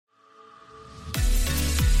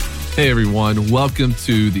Hey everyone, welcome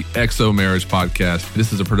to the XO Marriage Podcast.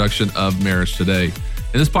 This is a production of Marriage Today.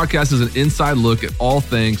 And this podcast is an inside look at all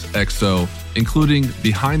things XO, including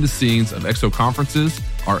behind the scenes of XO conferences,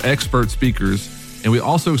 our expert speakers, and we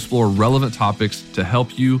also explore relevant topics to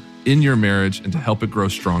help you in your marriage and to help it grow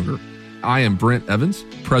stronger. I am Brent Evans,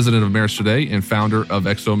 president of Marriage Today and founder of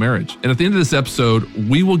XO Marriage. And at the end of this episode,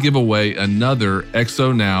 we will give away another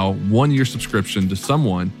XO Now 1-year subscription to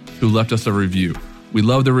someone who left us a review. We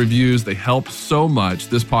love the reviews. They help so much,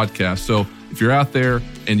 this podcast. So if you're out there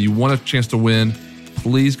and you want a chance to win,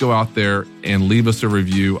 please go out there and leave us a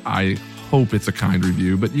review. I hope it's a kind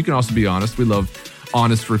review, but you can also be honest. We love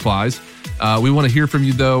honest replies. We want to hear from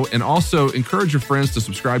you, though, and also encourage your friends to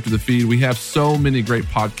subscribe to the feed. We have so many great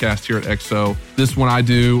podcasts here at XO. This one I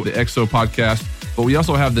do, the XO podcast, but we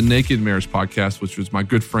also have the Naked Marriage podcast, which was my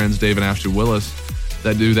good friends, Dave and Ashley Willis,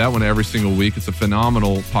 that do that one every single week. It's a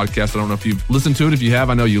phenomenal podcast. I don't know if you've listened to it. If you have,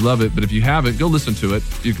 I know you love it. But if you haven't, go listen to it.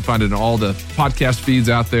 You can find it in all the podcast feeds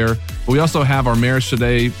out there. But we also have our Marriage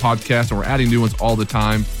Today podcast, and we're adding new ones all the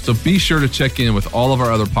time. So be sure to check in with all of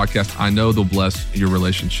our other podcasts. I know they'll bless your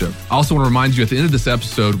relationship. I also want to remind you at the end of this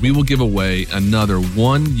episode, we will give away another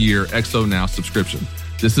 1-year XO Now subscription.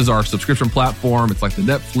 This is our subscription platform. It's like the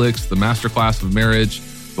Netflix, the masterclass of marriage.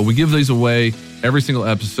 But we give these away every single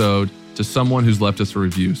episode to someone who's left us a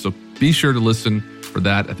review. So be sure to listen for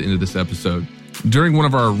that at the end of this episode. During one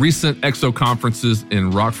of our recent XO conferences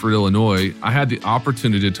in Rockford, Illinois, I had the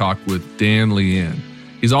opportunity to talk with Dan Leanne.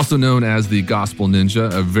 He's also known as the Gospel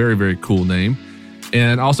Ninja, a very, very cool name.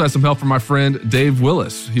 And I also had some help from my friend Dave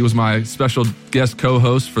Willis. He was my special guest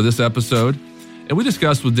co-host for this episode. And we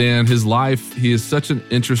discussed with Dan his life. He is such an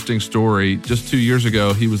interesting story. Just 2 years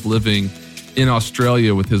ago, he was living in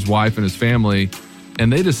Australia with his wife and his family,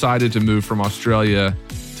 and they decided to move from Australia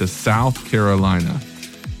to South Carolina.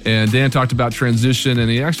 And Dan talked about transition, and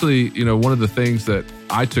he actually, one of the things that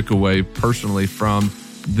I took away personally from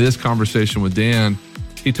this conversation with Dan,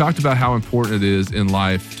 he talked about how important it is in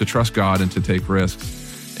life to trust God and to take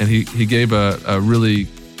risks. And he gave a really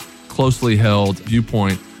closely held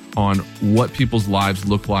viewpoint on what people's lives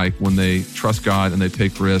look like when they trust God and they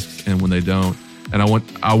take risks and when they don't. And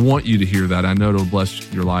I want you to hear that. I know it'll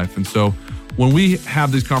bless your life. And so when we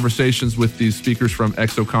have these conversations with these speakers from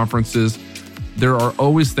XO conferences, there are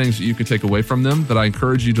always things that you can take away from them that I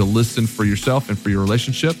encourage you to listen for yourself and for your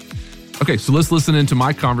relationship. Okay, so let's listen into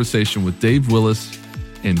my conversation with Dave Willis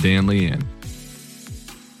and Dan Leanne.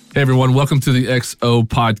 Hey everyone, welcome to the XO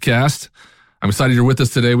podcast. I'm excited you're with us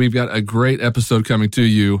today. We've got a great episode coming to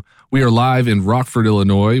you. We are live in Rockford,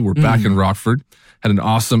 Illinois. We're back in Rockford. Had an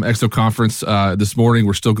awesome XO conference this morning.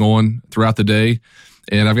 We're still going throughout the day.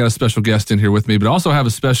 And I've got a special guest in here with me, but also have a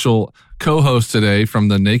special co-host today from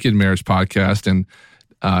the Naked Marriage Podcast. And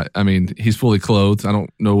he's fully clothed. I don't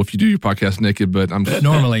know if you do your podcast naked, but I'm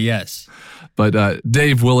normally, yes. But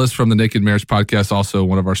Dave Willis from the Naked Marriage Podcast, also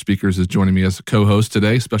one of our speakers, is joining me as a co-host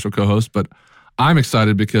today, special co-host. But I'm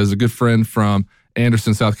excited because a good friend from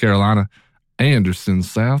Anderson, South Carolina, is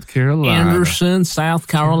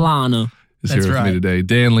here with me today.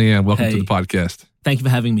 Dan Leanne, welcome to the podcast. Thank you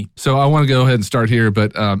for having me. So I want to go ahead and start here,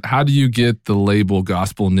 but how do you get the label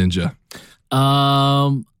Gospel Ninja?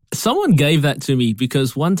 Someone gave that to me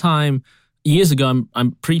because one time, years ago,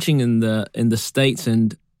 I'm preaching in the States,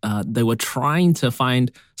 and they were trying to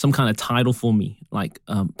find some kind of title for me, like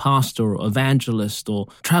pastor or evangelist or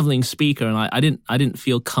traveling speaker, and I didn't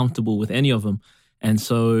feel comfortable with any of them. And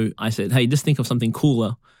so I said, hey, just think of something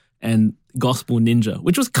cooler, and Gospel Ninja,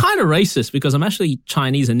 which was kind of racist because I'm actually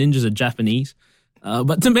Chinese and ninjas are Japanese.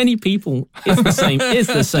 But to many people, it's the same. It's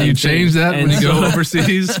the same. You change that when you go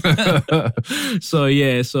overseas.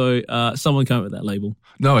 So someone came up with that label.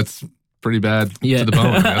 No, it's pretty bad to the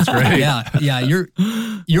bone. That's great. Yeah.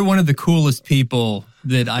 You're one of the coolest people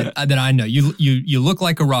that I know. You look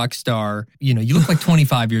like a rock star. You look like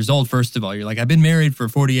 25 years old. First of all, you're like, I've been married for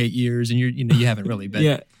 48 years, and you haven't really.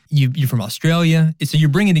 But you're from Australia, so you're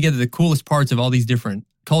bringing together the coolest parts of all these different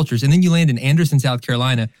cultures, and then you land in Anderson, South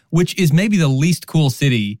Carolina, which is maybe the least cool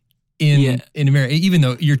city in America. Even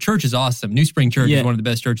though your church is awesome, New Spring Church is one of the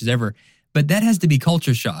best churches ever, but that has to be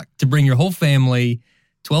culture shock to bring your whole family,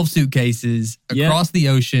 12 suitcases across the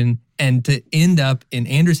ocean, and to end up in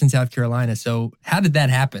Anderson, South Carolina. So how did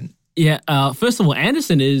that happen? Yeah, first of all,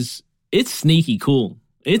 Anderson it's sneaky cool.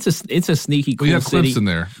 It's a sneaky cool city. We have clips in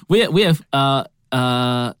there. We have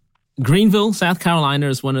Greenville, South Carolina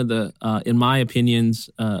is one of the, in my opinions,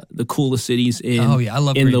 the coolest cities in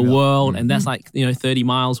the world. Mm-hmm. And that's like, 30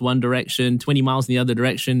 miles one direction, 20 miles in the other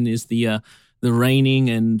direction is the the reigning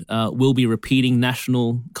and will be repeating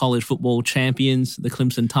national college football champions, the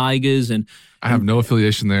Clemson Tigers. And I have no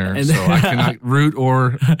affiliation there, so I cannot root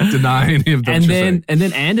or deny any of them. And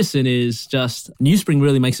then Anderson is just, New Spring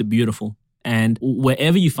really makes it beautiful. And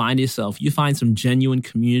wherever you find yourself, you find some genuine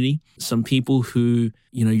community, some people who,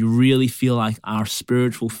 you really feel like our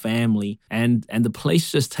spiritual family, and the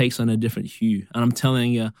place just takes on a different hue. And I'm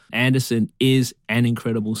telling you, Anderson is an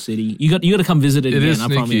incredible city. You got to come visit it again. Is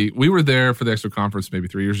sneaky. I promise. We were there for the EXO conference maybe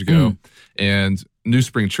 3 years ago, and New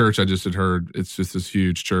Spring Church, I just had heard, it's just this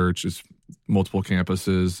huge church. It's multiple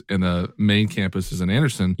campuses, and the main campus is in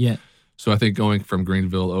Anderson. Yeah. So I think going from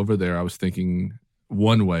Greenville over there, I was thinking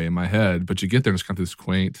one way in my head, but you get there and it's kind of this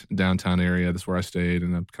quaint downtown area. That's where I stayed,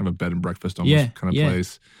 in a kind of a bed and breakfast almost kind of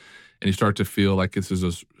place. And you start to feel like this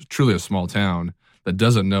is truly a small town that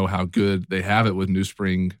doesn't know how good they have it with New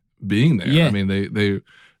Spring being there. Yeah. I mean, they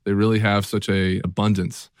really have such a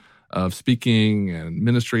abundance of speaking and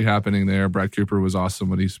ministry happening there. Brad Cooper was awesome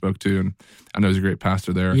when he spoke to, and I know he's a great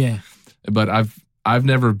pastor there. Yeah. But I've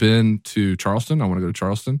never been to Charleston. I want to go to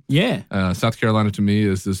Charleston. Yeah. South Carolina to me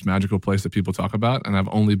is this magical place that people talk about, and I've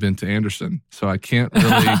only been to Anderson, so I can't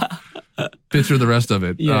really picture the rest of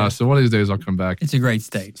it. Yeah. So one of these days I'll come back. It's a great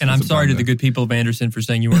state. And I'm sorry to the good people of Anderson for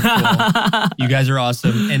saying you weren't cool. You guys are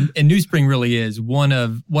awesome. And New Spring really is one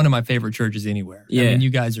of my favorite churches anywhere. Yeah. I mean,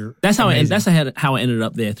 you guys are That's amazing. how I ended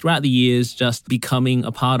up there. Throughout the years, just becoming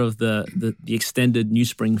a part of the extended New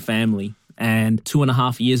Spring family. And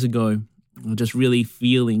 2.5 years ago, just really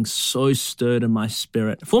feeling so stirred in my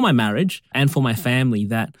spirit for my marriage and for my family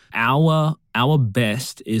that our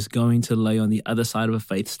best is going to lay on the other side of a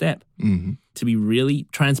faith step. Mm-hmm. To be really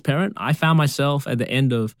transparent, I found myself at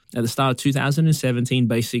the start of 2017,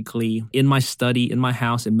 basically in my study, in my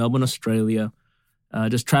house in Melbourne, Australia,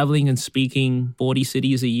 just traveling and speaking 40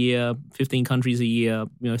 cities a year, 15 countries a year,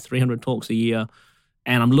 300 talks a year.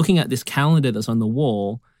 And I'm looking at this calendar that's on the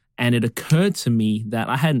wall, and it occurred to me that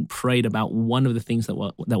I hadn't prayed about one of the things that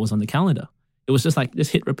was on the calendar. It was just like,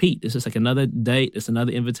 just hit repeat. It's just like another date. It's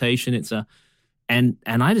another invitation. And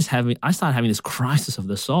I started having this crisis of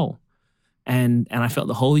the soul. And I felt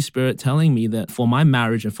the Holy Spirit telling me that for my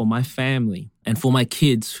marriage and for my family and for my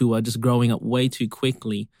kids who are just growing up way too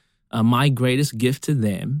quickly, my greatest gift to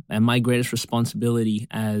them and my greatest responsibility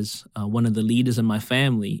as one of the leaders in my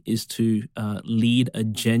family is to lead a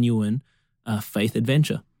genuine faith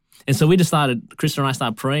adventure. And so Krista and I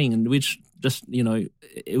started praying, and we just,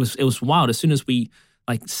 it was wild. As soon as we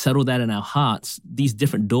settled that in our hearts, these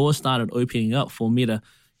different doors started opening up for me to,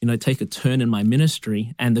 take a turn in my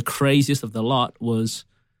ministry. And the craziest of the lot was,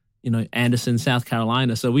 Anderson, South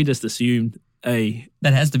Carolina. So we just assumed, that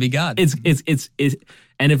has to be God. It's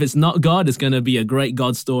and if it's not God, it's going to be a great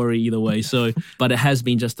God story either way. So, but it has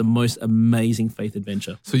been just the most amazing faith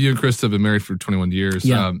adventure. So you and Chris have been married for 21 years.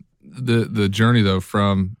 Yeah. The journey though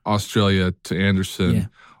from Australia to Anderson,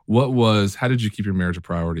 how did you keep your marriage a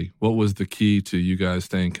priority? What was the key to you guys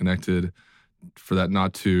staying connected for that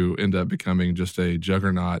not to end up becoming just a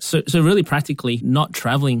juggernaut? So really practically not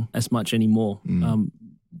traveling as much anymore,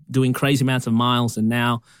 doing crazy amounts of miles, and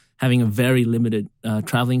now having a very limited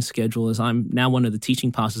traveling schedule as I'm now one of the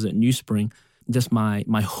teaching pastors at New Spring. Just my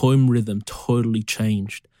home rhythm totally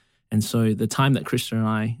changed. And so the time that Krista and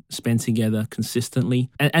I spend together consistently,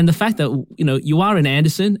 and the fact that, you are in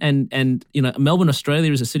Anderson and Melbourne, Australia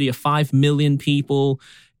is a city of 5 million people.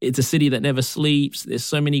 It's a city that never sleeps. There's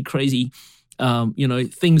so many crazy,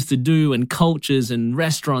 things to do and cultures and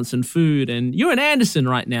restaurants and food. And you're in Anderson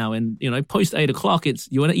right now. And, post 8 o'clock,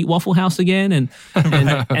 you want to eat Waffle House again.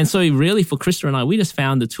 And so really for Krista and I, we just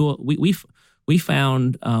found the tour. We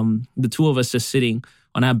found the two of us just sitting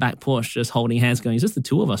on our back porch, just holding hands, going, "It's just the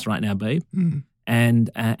two of us right now, babe." Mm.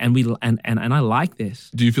 And I like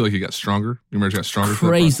this. Do you feel like you got stronger? Your marriage got stronger?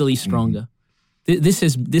 Crazily stronger. This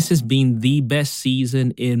has been the best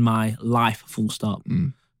season in my life, full stop.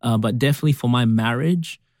 But definitely for my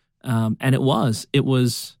marriage, and it was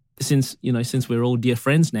since we're all dear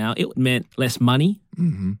friends now, it meant less money,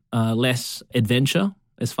 less adventure.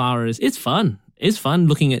 As far as it's fun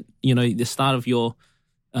looking at the start of your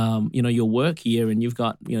work year, and you've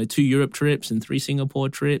got 2 Europe trips and 3 Singapore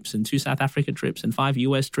trips and 2 South Africa trips and 5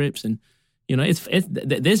 US trips, and there is some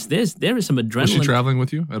adrenaline. Was she traveling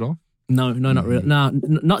with you at all? No, not really. No,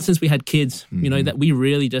 not since we had kids. That we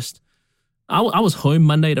really just. I was home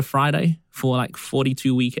Monday to Friday for like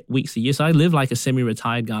 42 weeks a year, so I live like a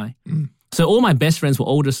semi-retired guy. So all my best friends were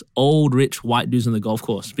all just old, rich, white dudes on the golf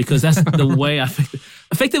course, because that's the way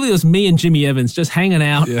effectively it was me and Jimmy Evans just hanging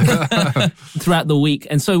out throughout the week.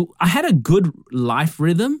 And so I had a good life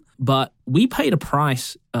rhythm, but we paid a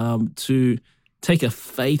price to take a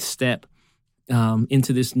faith step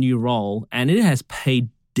into this new role, and it has paid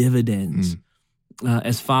dividends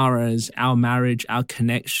as far as our marriage, our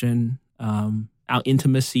connection, our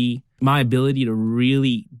intimacy, my ability to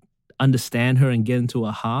really understand her and get into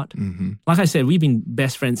her heart. Like I said, we've been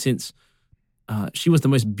best friends since she was the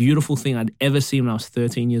most beautiful thing I'd ever seen when I was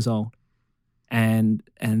 13 years old. And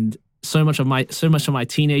so much of my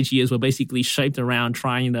teenage years were basically shaped around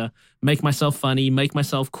trying to make myself funny, make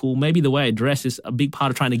myself cool. Maybe the way I dress is a big part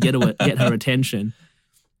of trying to get her attention.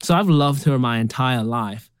 So I've loved her my entire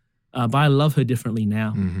life, but I love her differently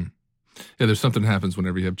now. Yeah, there's something that happens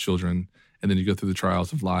whenever you have children, and then you go through the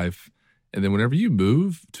trials of life. And then whenever you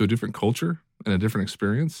move to a different culture and a different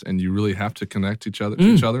experience, and you really have to connect to each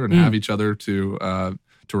other and have each other to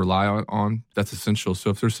rely on, that's essential. So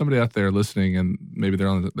if there's somebody out there listening and maybe they're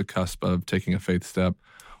on the cusp of taking a faith step,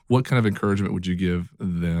 what kind of encouragement would you give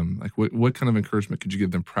them? Like what kind of encouragement could you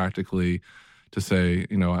give them practically to say,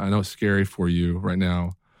 I know it's scary for you right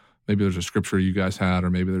now. Maybe there's a scripture you guys had, or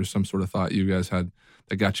maybe there's some sort of thought you guys had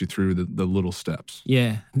that got you through the little steps.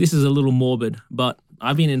 Yeah, this is a little morbid, but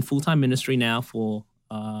I've been in full-time ministry now for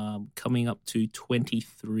coming up to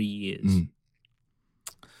 23 years.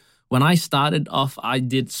 When I started off, I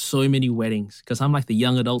did so many weddings because I'm like the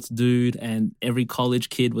young adults dude, and every college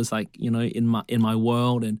kid was like, in my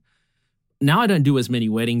world. And now I don't do as many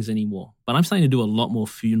weddings anymore, but I'm starting to do a lot more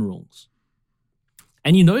funerals.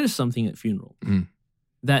 And you notice something at funeral,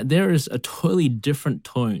 that there is a totally different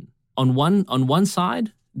tone. On one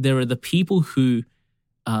side, there are the people who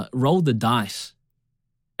roll the dice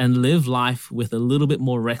and live life with a little bit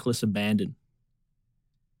more reckless abandon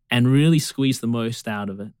and really squeeze the most out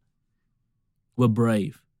of it. We're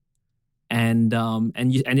brave. And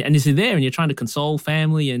you're there and you're trying to console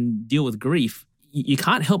family and deal with grief. You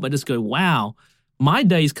can't help but just go, wow, my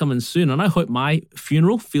day's coming soon, and I hope my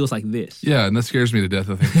funeral feels like this. Yeah, and that scares me to death,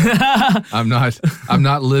 I think. I'm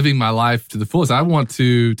not living my life to the fullest. I want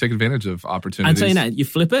to take advantage of opportunities. I'm saying that, you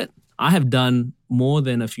flip it, I have done more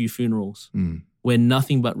than a few funerals where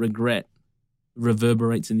nothing but regret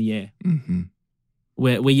reverberates in the air.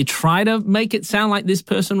 Where you try to make it sound like this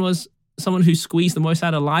person was someone who squeezed the most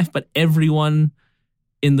out of life, but everyone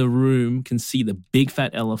in the room can see the big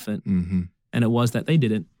fat elephant, and it was that they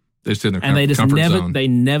didn't. They're still in their and they just comfort never zone. They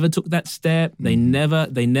never took that step. They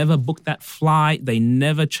never booked that flight. They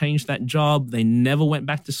never changed that job. They never went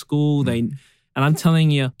back to school. And I'm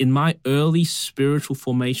telling you, in my early spiritual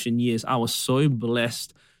formation years, I was so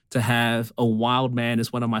blessed to have a wild man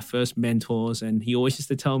as one of my first mentors, and he always used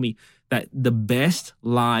to tell me that the best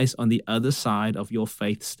lies on the other side of your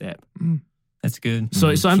faith step. That's good.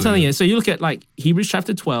 So I'm telling you, so you look at like Hebrews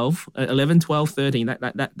chapter 12, 11, 12, 13,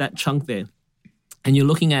 that chunk there, and you're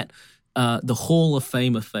looking at the Hall of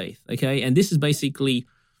Fame of faith, okay? And this is basically,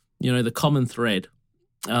 the common thread.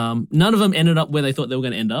 None of them ended up where they thought they were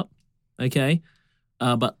going to end up, okay?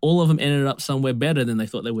 But all of them ended up somewhere better than they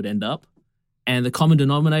thought they would end up. And the common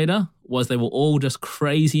denominator was they were all just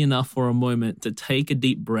crazy enough for a moment to take a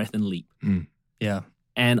deep breath and leap. Yeah.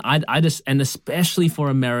 And and especially for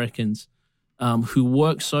Americans who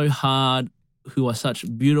work so hard, who are such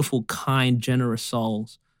beautiful, kind, generous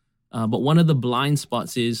souls. But one of the blind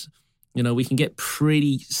spots is, we can get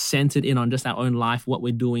pretty centered in on just our own life, what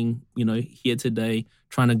we're doing, here today,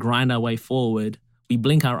 trying to grind our way forward. We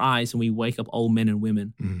blink our eyes and we wake up old men and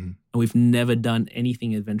women, and we've never done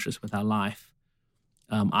anything adventurous with our life.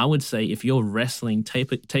 I would say if you're wrestling,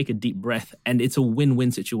 take a deep breath, and it's a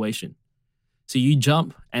win-win situation. So you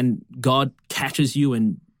jump and God catches you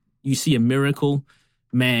and you see a miracle.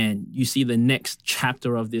 Man, you see the next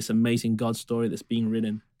chapter of this amazing God story that's being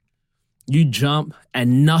written. You jump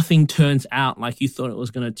and nothing turns out like you thought it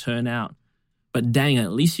was going to turn out. But dang,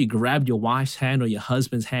 at least you grabbed your wife's hand or your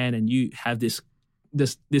husband's hand and you have this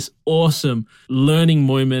awesome learning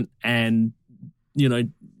moment and,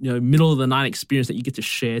 middle of the night experience that you get to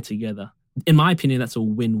share together. In my opinion, that's a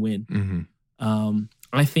win-win.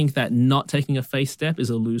 I think that not taking a faith step is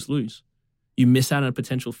a lose-lose. You miss out on a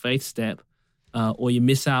potential faith step, or you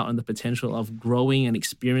miss out on the potential of growing and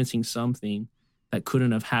experiencing something that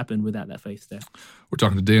couldn't have happened without that faith step. We're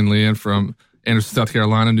talking to Dan Leanne from Anderson, South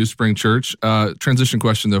Carolina, New Spring Church. Transition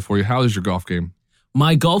question, though, for you. How is your golf game?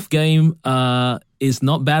 My golf game is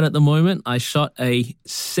not bad at the moment. I shot a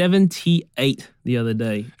 78 the other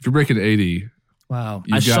day. If you're breaking 80, wow.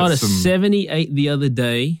 I shot a 78 the other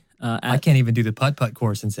day. I can't even do the putt-putt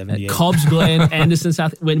course in 78. At Cobbs Glen, Anderson,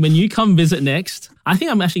 South. When you come visit next, I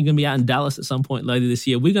think I'm actually going to be out in Dallas at some point later this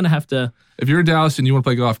year. We're going to have to. If you're in Dallas and you want to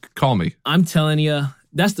play golf, call me. I'm telling you,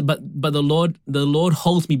 but the Lord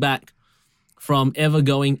holds me back from ever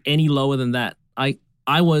going any lower than that.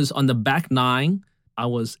 I was on the back nine. I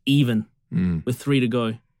was even with 3 to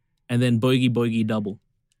go, and then bogey, double.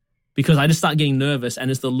 Because I just start getting nervous, and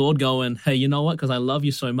it's the Lord going, hey, you know what? Because I love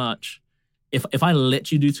you so much. If I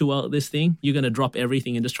let you do too well at this thing, you're going to drop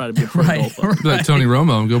everything and just try to be a pro golfer. Like Tony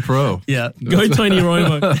Romo and go pro. Yeah. Go Tony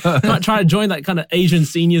Romo. Try to join that kind of Asian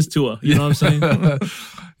seniors tour. You know what I'm saying?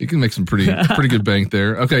 You can make some pretty good bank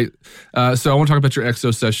there. Okay, so I want to talk about your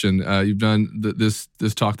EXO session. You've done this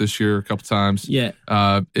talk this year a couple times. Yeah.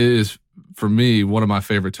 It is, for me, one of my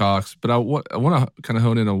favorite talks. But I want to kind of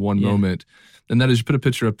hone in on one moment, and that is you put a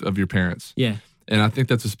picture up of your parents. Yeah. And I think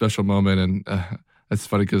that's a special moment, and that's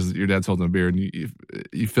funny because your dad's holding a beer, and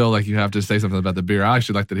you feel like you have to say something about the beer. I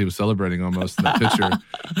actually like that he was celebrating almost that picture,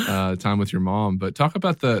 time with your mom. But talk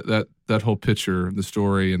about that whole picture, the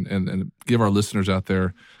story, and give our listeners out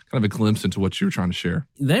there kind of a glimpse into what you were trying to share.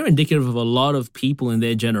 They're indicative of a lot of people in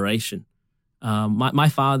their generation. My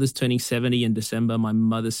father's turning 70 in December. My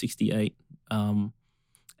mother's 68,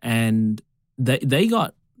 and they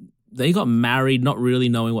got married not really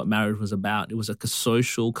knowing what marriage was about. It was like a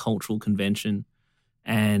social, cultural convention.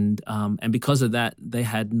 And because of that, they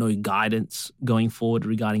had no guidance going forward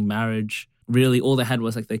regarding marriage. Really, all they had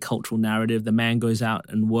was like their cultural narrative. The man goes out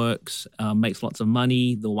and works, makes lots of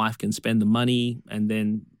money. The wife can spend the money, and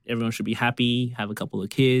then everyone should be happy, have a couple of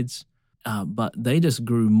kids. But they just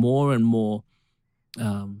grew more and more,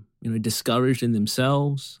 discouraged in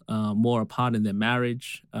themselves, more apart in their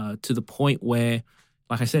marriage, to the point where,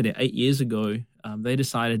 like I said, 8 years ago, they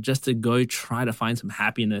decided just to go try to find some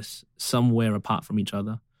happiness somewhere apart from each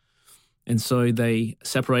other. And so they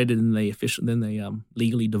separated and they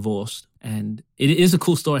legally divorced. And it is a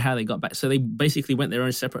cool story how they got back. So they basically went their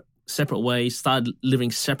own separate ways, started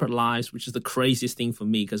living separate lives, which is the craziest thing for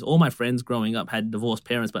me because all my friends growing up had divorced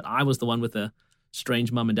parents, but I was the one with a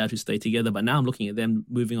strange mom and dad who stayed together. But now I'm looking at them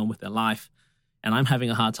moving on with their life. And I'm having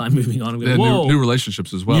a hard time moving on. I'm going, whoa. New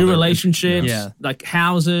relationships as well. New relationships, like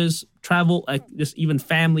houses, travel, like just even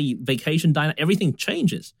family, vacation, everything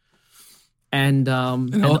changes. And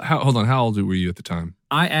hold on, how old were you at the time?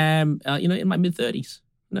 I am, in my mid-30s.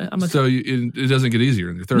 It doesn't get easier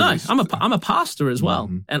in your 30s. No, I'm a pastor as well,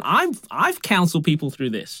 and I've counseled people through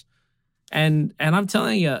this, and I'm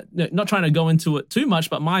telling you, not trying to go into it too much,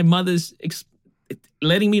 but my mother's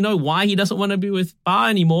letting me know why he doesn't want to be with Bar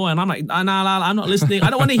anymore, and I'm like, no, I'm not listening. I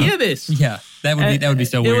don't want to hear this. Yeah, that would be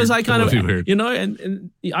so weird. It was like kind of weird. You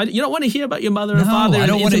don't want to hear about your mother and father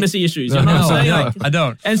and intimacy issues. You know what I'm saying? I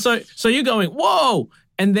don't. And so you're going, whoa,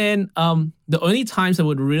 and then the only times they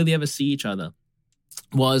would really ever see each other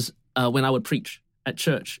was when I would preach at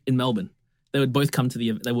church in Melbourne. They would both come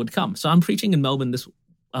they would come. So I'm preaching in Melbourne this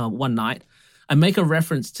one night. I make a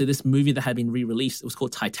reference to this movie that had been re-released. It was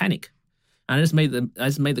called Titanic. And I just made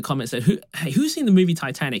the comment, said, who's seen the movie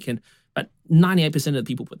Titanic? And about 98% of the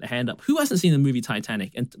people put their hand up. Who hasn't seen the movie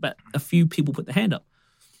Titanic? And about a few people put their hand up.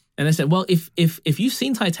 And I said, well, if you've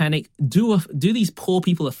seen Titanic, do these poor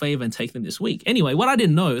people a favor and take them this week. Anyway, what I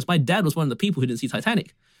didn't know is my dad was one of the people who didn't see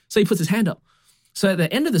Titanic. So he puts his hand up. So at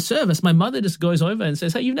the end of the service, my mother just goes over and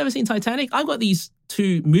says, hey, you've never seen Titanic? I've got these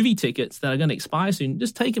 2 movie tickets that are going to expire soon.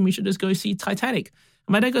 Just take them. We should just go see Titanic.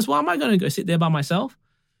 And my dad goes, well, am I going to go sit there by myself?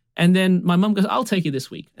 And then my mum goes, I'll take you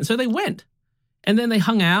this week. And so they went. And then they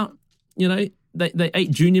hung out. They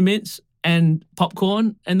ate Junior Mints and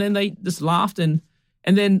popcorn. And then they just laughed. And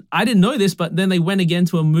then I didn't know this, but then they went again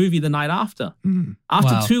to a movie the night after.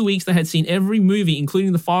 After 2 weeks, they had seen every movie,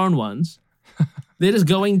 including the foreign ones. They're just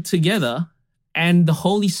going together. And the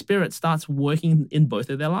Holy Spirit starts working in both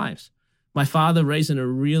of their lives. My father, raised in a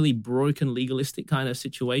really broken, legalistic kind of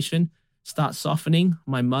situation, starts softening.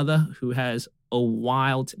 My mother, who has a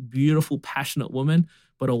wild, beautiful, passionate woman,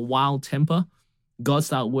 but a wild temper, God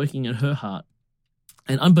started working in her heart.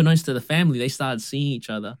 And unbeknownst to the family, they started seeing each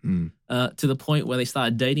other to the point where they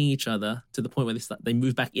started dating each other, to the point where they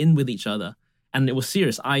moved back in with each other. And it was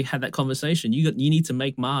serious. I had that conversation. You need to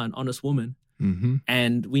make Ma an honest woman.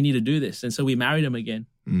 And we need to do this. And so we married him again.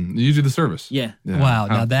 You do the service. Yeah. Wow.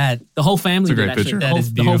 Now that the whole family did actually.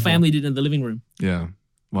 The whole family did in the living room. Yeah.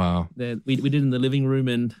 Wow. We did in the living room,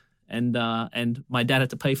 and my dad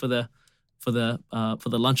had to pay for the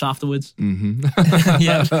lunch afterwards.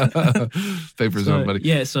 Yeah. Pay for somebody.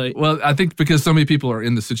 Yeah. So well, I think because so many people are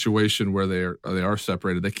in the situation where they are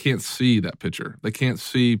separated, they can't see that picture. They can't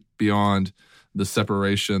see beyond the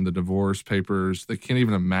separation, the divorce papers. They can't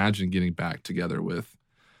even imagine getting back together with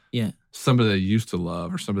somebody they used to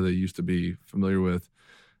love or somebody they used to be familiar with.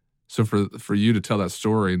 So for you to tell that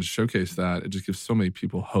story and showcase that, it just gives so many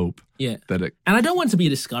people hope. Yeah. And I don't want it to be a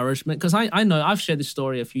discouragement because I know I've shared this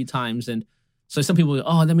story a few times. And so some people go,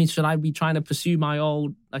 oh, that means should I be trying to pursue my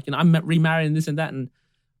old, I'm remarrying this and that? And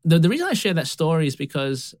the reason I share that story is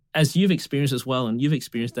because, as you've experienced as well, and you've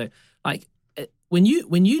experienced that, like when you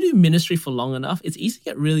do ministry for long enough, it's easy to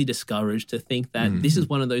get really discouraged, to think that this is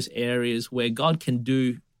one of those areas where God can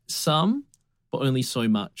do some, but only so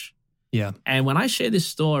much. Yeah. And when I share this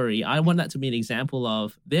story, I want that to be an example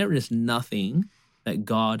of there is nothing that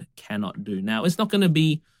God cannot do. Now, it's not going to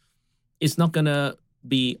be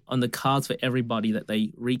on the cards for everybody that they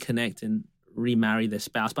reconnect and remarry their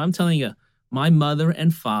spouse. But I'm telling you, my mother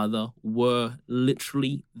and father were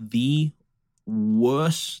literally the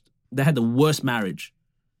worst. They had the worst marriage.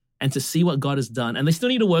 And to see what God has done, and they still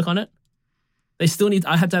need to work on it.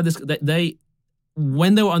 I had to have this,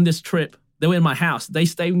 when they were on this trip, they were in my house. They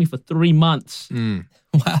stayed with me for 3 months.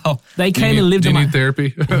 Wow. They came and lived in my... Do you need therapy?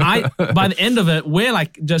 By the end of it, we're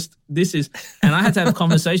like, and I had to have a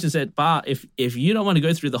conversation that said, "Bah, if you don't want to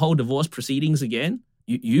go through the whole divorce proceedings again,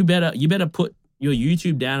 you better put your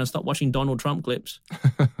YouTube down and stop watching Donald Trump clips."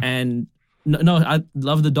 And no, I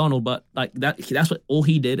love the Donald, but like that's what all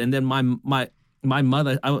he did. And then my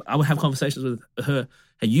mother, I would have conversations with her.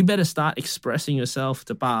 Hey, you better start expressing yourself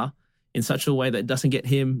to Bah in such a way that doesn't get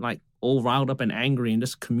him like all riled up and angry, and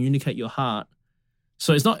just communicate your heart.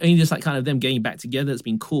 So it's not only just like kind of them getting back together. It's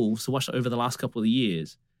been cool. So watch over the last couple of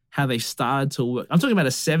years how they started to work. I'm talking about a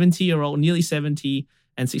 70-year-old, nearly 70,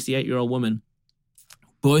 and 68-year-old woman,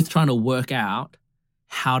 both trying to work out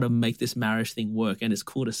how to make this marriage thing work. And it's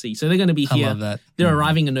cool to see. So they're going to be here. I love that. They're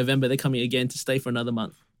arriving in November. They're coming again to stay for another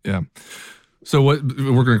month. Yeah. So we're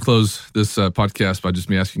going to close this podcast by just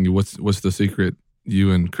me asking you, what's the secret you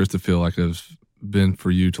and Krista feel like has been for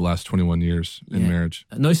you to last 21 years in marriage?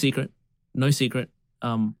 No secret.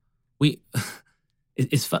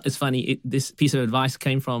 It's funny. This piece of advice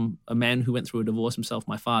came from a man who went through a divorce himself,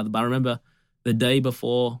 my father. But I remember the day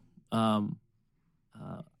before I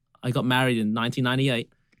got married in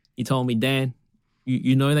 1998. He told me, "Dan,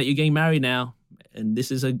 you know that you're getting married now, and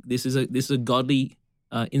this is a godly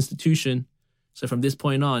institution. So from this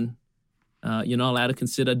point on, you're not allowed to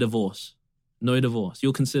consider divorce. No divorce.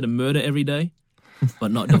 You'll consider murder every day,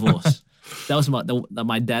 but not divorce." That was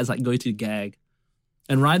my dad's like go-to gag.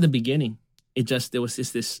 And right at the beginning, there was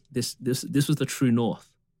this was the true north.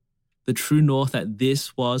 The true north that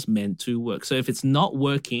this was meant to work. So if it's not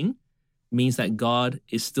working, means that God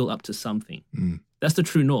is still up to something. That's the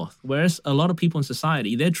true north. Whereas a lot of people in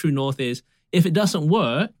society, their true north is, if it doesn't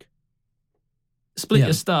work, split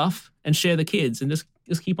your stuff and share the kids and just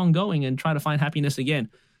keep on going and try to find happiness again.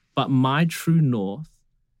 But my true north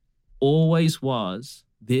always was,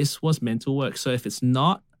 this was meant to work. So if it's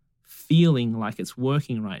not feeling like it's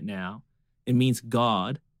working right now, it means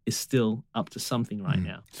God is still up to something right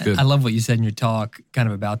now. Good. I love what you said in your talk kind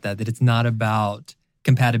of about that it's not about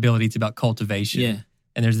compatibility, it's about cultivation. Yeah.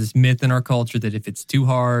 And there's this myth in our culture that if it's too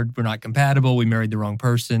hard, we're not compatible, we married the wrong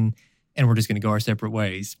person, and we're just going to go our separate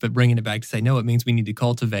ways. But bringing it back to say, no, it means we need to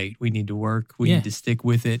cultivate, we need to work, we need to stick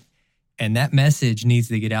with it. And that message needs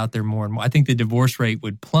to get out there more and more. I think the divorce rate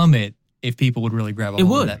would plummet if people would really grab a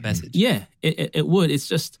hold of that message. Yeah, it would. It's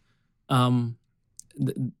just, I'm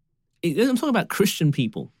talking about Christian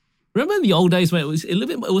people. Remember in the old days when it was a little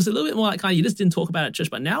bit more like kind of, you just didn't talk about it at church,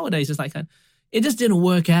 but nowadays it's like, it just didn't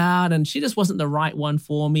work out and she just wasn't the right one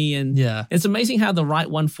for me. And it's amazing how the right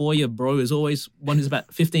one for you, bro, is always one who's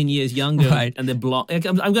about 15 years younger and they're blocked.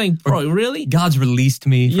 I'm going, bro, really? God's released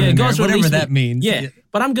me from God's whatever that means. Yeah.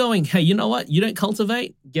 But I'm going, hey, you know what? You don't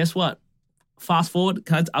cultivate, guess what? Fast forward,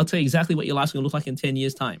 I'll tell you exactly what your life's going to look like in 10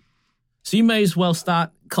 years' time. So you may as well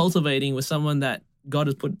start cultivating with someone that God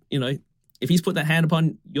has put, if he's put that hand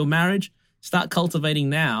upon your marriage, start cultivating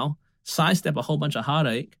now, sidestep a whole bunch of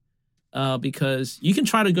heartache, because you can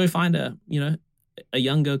try to go find a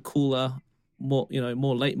younger, cooler, more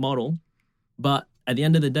late model. But at the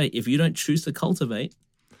end of the day, if you don't choose to cultivate.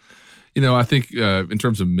 I think in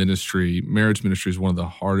terms of ministry, marriage ministry is one of the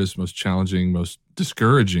hardest, most challenging, most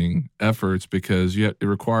discouraging efforts because it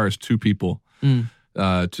requires two people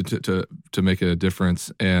to make a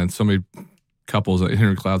difference. And so many couples,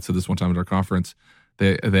 Henry Cloud said this one time at our conference,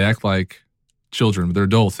 they act like children. They're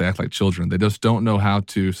adults. They act like children. They just don't know how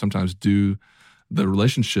to sometimes do the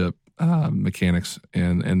relationship mechanics,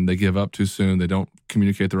 and they give up too soon. They don't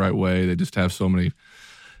communicate the right way. They just have so many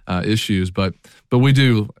issues. But we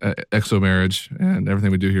do Exo Marriage and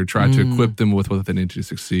everything we do here try to equip them with what they need to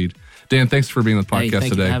succeed. Dan, thanks for being on the podcast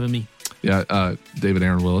thank today. You for having me. Yeah, David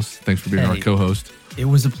Aaron Willis, thanks for being our co-host. It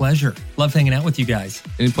was a pleasure. Loved hanging out with you guys.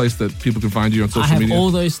 Any place that people can find you on social media? I have all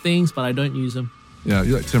those things, but I don't use them. Yeah,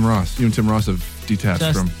 you're like Tim Ross. You and Tim Ross have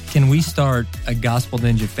detached from. Can we start a Gospel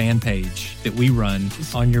Ninja fan page that we run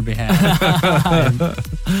on your behalf?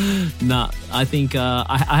 Nah, I think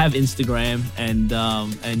I have Instagram, and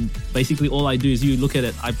basically all I do is you look at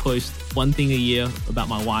it. I post one thing a year about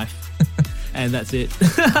my wife. And that's it.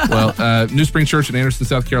 Well, New Spring Church in Anderson,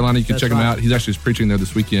 South Carolina, you can check him out. He's actually preaching there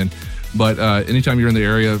this weekend. But anytime you're in the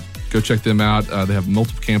area, go check them out. They have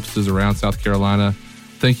multiple campuses around South Carolina.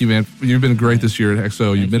 Thank you, man. You've been great this year at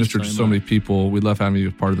EXO. You've ministered to so many people. We love having you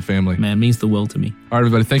as part of the family. Man, it means the world to me. All right,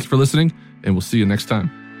 everybody. Thank you for listening, and we'll see you next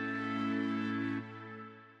time.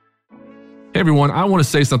 Hey, everyone. I want to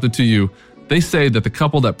say something to you. They say that the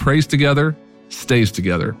couple that prays together stays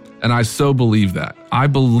together. And I so believe that. I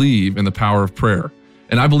believe in the power of prayer.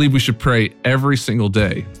 And I believe we should pray every single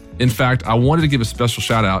day. In fact, I wanted to give a special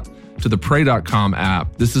shout out to the Pray.com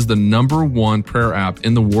app. This is the #1 prayer app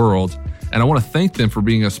in the world. And I want to thank them for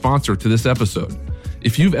being a sponsor to this episode.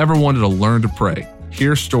 If you've ever wanted to learn to pray,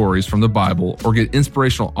 hear stories from the Bible, or get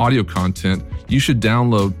inspirational audio content, you should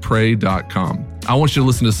download Pray.com. I want you to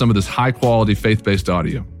listen to some of this high-quality faith-based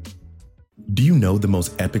audio. Do you know the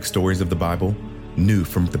most epic stories of the Bible? New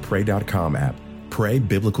from the Pray.com app, Pray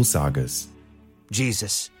Biblical Sagas.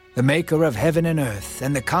 Jesus, the maker of heaven and earth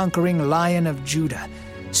and the conquering Lion of Judah,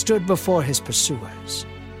 stood before his pursuers.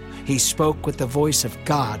 He spoke with the voice of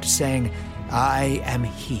God, saying, I am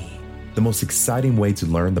he. The most exciting way to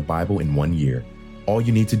learn the Bible in 1 year. All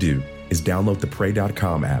you need to do is download the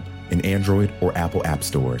Pray.com app in Android or Apple app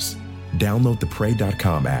stores. Download the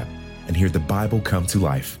Pray.com app and hear the Bible come to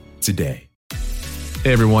life today.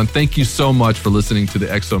 Hey, everyone. Thank you so much for listening to the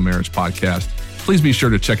EXO Marriage Podcast. Please be sure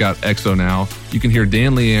to check out EXO Now. You can hear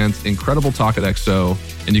Dan Leanne's incredible talk at EXO,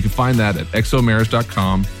 and you can find that at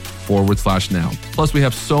exomarriage.com/now. Plus, we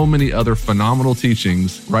have so many other phenomenal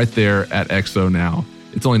teachings right there at EXO Now.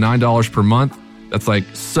 It's only $9 per month. That's like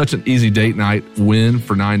such an easy date night win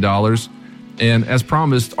for $9. And as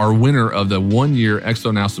promised, our winner of the 1-year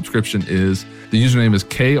EXO Now subscription is, the username is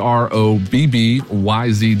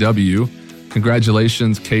KROBBYZW.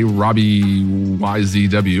 Congratulations,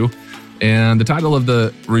 KRobbieYZW. And the title of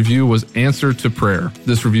the review was Answer to Prayer.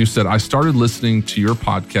 This review said, I started listening to your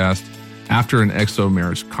podcast after an EXO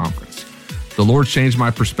Marriage conference. The Lord changed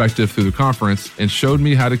my perspective through the conference and showed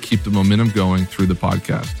me how to keep the momentum going through the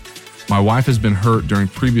podcast. My wife has been hurt during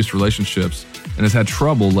previous relationships and has had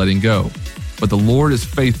trouble letting go. But the Lord is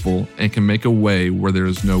faithful and can make a way where there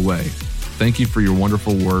is no way. Thank you for your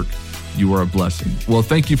wonderful work. You are a blessing. Well,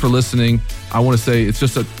 thank you for listening. I want to say it's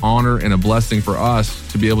just an honor and a blessing for us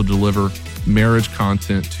to be able to deliver marriage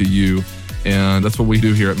content to you. And that's what we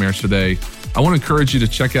do here at Marriage Today. I want to encourage you to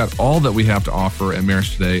check out all that we have to offer at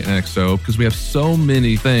Marriage Today and EXO, because we have so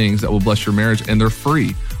many things that will bless your marriage, and they're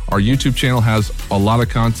free. Our YouTube channel has a lot of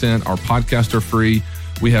content. Our podcasts are free.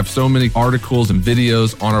 We have so many articles and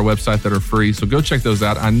videos on our website that are free. So go check those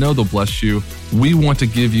out. I know they'll bless you. We want to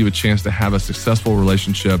give you a chance to have a successful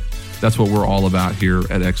relationship. That's what we're all about here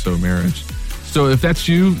at EXO Marriage. So if that's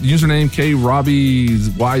you, username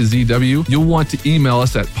KRobbieYZW, you'll want to email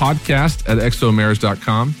us at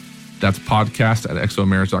podcast@exomarriage.com. That's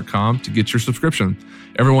podcast@exomarriage.com to get your subscription.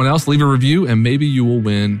 Everyone else, leave a review and maybe you will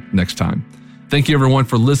win next time. Thank you, everyone,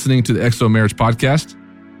 for listening to the EXO Marriage Podcast.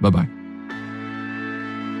 Bye-bye.